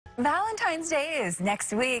Valentine's Day is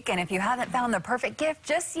next week, and if you haven't found the perfect gift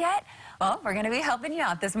just yet, well, we're going to be helping you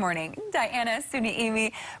out this morning. Diana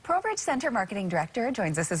Suniimi, Pearlridge Center Marketing Director,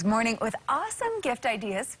 joins us this morning with awesome gift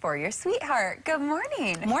ideas for your sweetheart. Good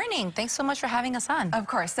morning. Morning. Thanks so much for having us on. Of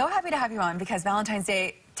course. So happy to have you on because Valentine's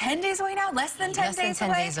Day, 10 days away now, less than 10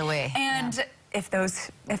 days away. And if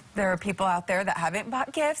there are people out there that haven't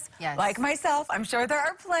bought gifts, like myself, I'm sure there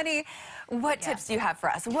are plenty. What tips do you have for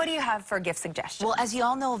us? What do you have for gift suggestions? Well, as you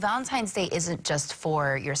all know, Valentine's Day isn't just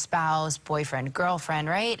for your spouse, boyfriend, girlfriend,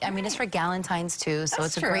 right? I mean, it's for galentines too, so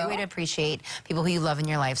it's a great way to appreciate people who you love in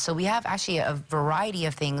your life. So we have actually a variety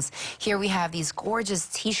of things. Here we have these gorgeous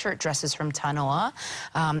t-shirt dresses from Tanoa,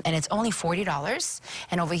 and it's only $40.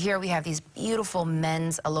 And over here we have these beautiful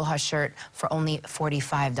men's Aloha shirt for only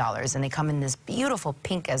 $45, and they come in this beautiful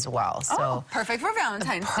pink as well. So perfect for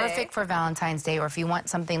Valentine's Day. Perfect for Valentine's Day, or if you want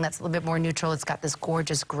something that's a little bit more neutral, it's got this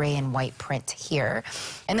gorgeous gray and white print here.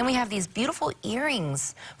 And then we have these beautiful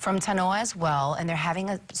earrings from Tanoa as well, and they're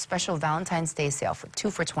having a special Valentine's Day sale for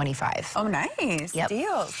 2 for $25. Oh, nice.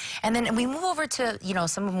 Deals. And then we move over to, you know,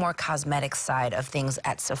 some more cosmetic side of things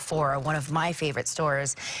at Sephora, one of my favorite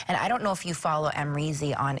stores. And I don't know if you follow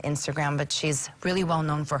Amrizi on Instagram, but she's really well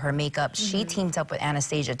known for her makeup. She teamed up with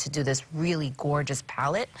Anastasia to do this really gorgeous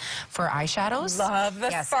palette for eyeshadows. Love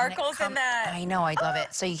the sparkles in that. I know, I love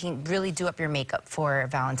it. So you can really do up your makeup for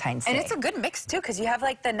Valentine's Day. And it's a good mix too, because you have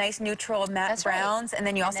like the nice neutral matte browns, and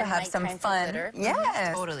then you also have some fun glitter.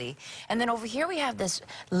 Yes, totally. And then over here we have this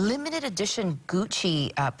limited edition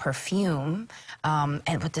Gucci perfume,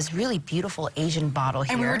 and with this really beautiful Asian bottle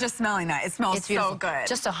here. And we were just smelling that. It smells so good.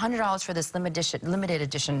 Just $100 for this limited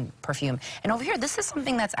edition perfume. And over here, this is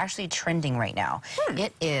something that's actually trending right now.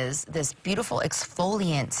 It is this beautiful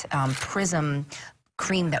exfoliant prism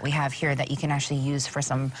cream that we have here that you can actually use for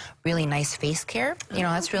some really nice face care. You know,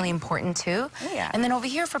 that's really important too. And then over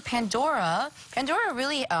here for Pandora, Pandora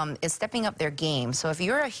really is stepping up their game. So if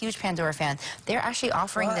you're a huge Pandora fan, they're actually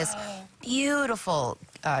offering this beautiful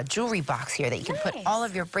jewelry box here that you can put all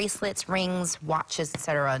of your bracelets, rings, watches,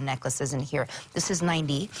 etc., necklaces in here. This is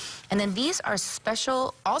 $90. And then these are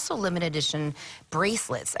special, also limited edition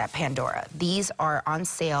bracelets at Pandora. These are on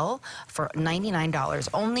sale for $99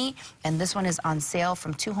 only, and this one is on sale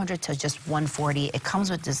from $200 to just $140. It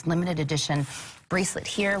comes with this limited edition bracelet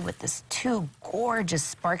here with this 2 gorgeous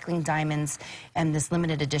sparkling diamonds and this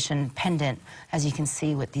limited edition pendant, as you can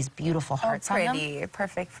see, with these beautiful hearts on them.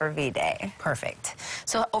 Perfect for V-Day. Perfect.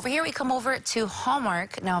 So over here we come over to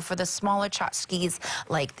Hallmark. Now for the smaller tchotchkes,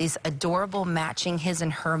 like these adorable matching his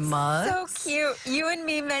and her mugs. So cute. You and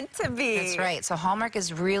me meant to be. That's right. So Hallmark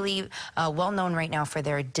is really well known right now for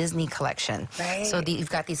their Disney collection. So you've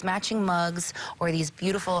got these matching mugs or these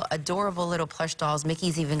beautiful, adorable little plush dolls.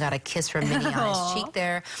 Mickey's even got a kiss from Minnie on his cheek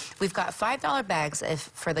there. We've got $5 bags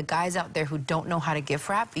for the guys out there who don't know how to gift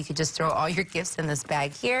wrap. You could just throw all your gifts in this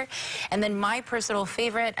bag here. And then my personal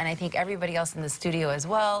favorite, and I think everybody else in the studio as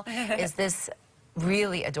well, is this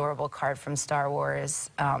really adorable card from Star Wars.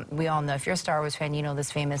 We all know, if you're a Star Wars fan, you know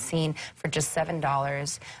this famous scene. For just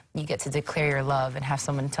 $7, you get to declare your love and have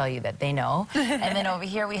someone tell you that they know. And then over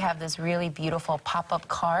here we have this really beautiful pop-up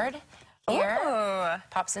card. Here,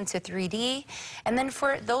 pops into 3D. And then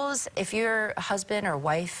for those, if your husband or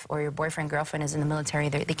wife or your boyfriend, girlfriend is in the military,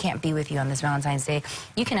 they can't be with you on this Valentine's Day,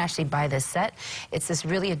 you can actually buy this set. It's this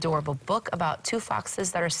really adorable book about 2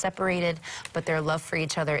 foxes that are separated, but their love for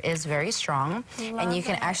each other is very strong. And you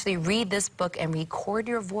can actually read this book and record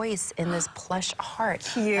your voice in this plush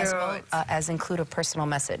heart, as well as include a personal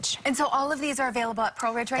message. And so all of these are available at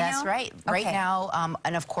Pearlridge right now? That's right. Right now,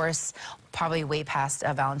 and of course, probably way past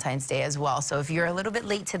Valentine's Day as well. So if you're a little bit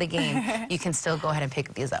late to the game, you can still go ahead and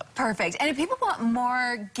pick these up. Perfect. And if people want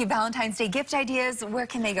more Valentine's Day gift ideas, where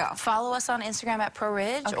can they go? Follow us on Instagram at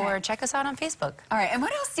Pearlridge or check us out on Facebook. All right. And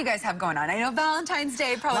what else do you guys have going on? I know Valentine's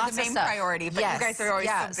Day probably the main priority, but you guys are always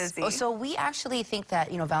so busy. So we actually think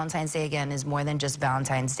that, you know, Valentine's Day, again, is more than just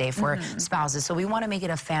Valentine's Day for spouses. So we want to make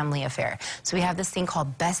it a family affair. So we have this thing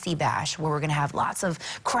called Bestie Bash, where we're going to have lots of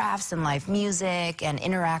crafts and live music and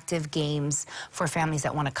interactive games for families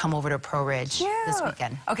that want to come over to Pearlridge this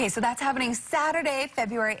weekend. Okay, so that's happening Saturday,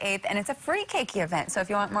 February 8th, and it's a free keiki event. So if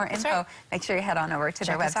you want more info, make sure you head on over to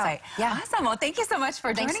their website. Awesome. Well, thank you so much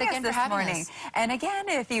for joining us this morning. And again,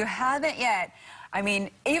 if you haven't yet, I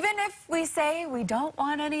mean, even if we say we don't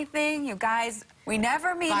want anything, you guys, we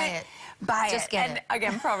never mean it. Buy it. Just get it. And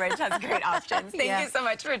again, Pearlridge has great options. Thank you so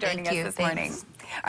much for joining us this morning.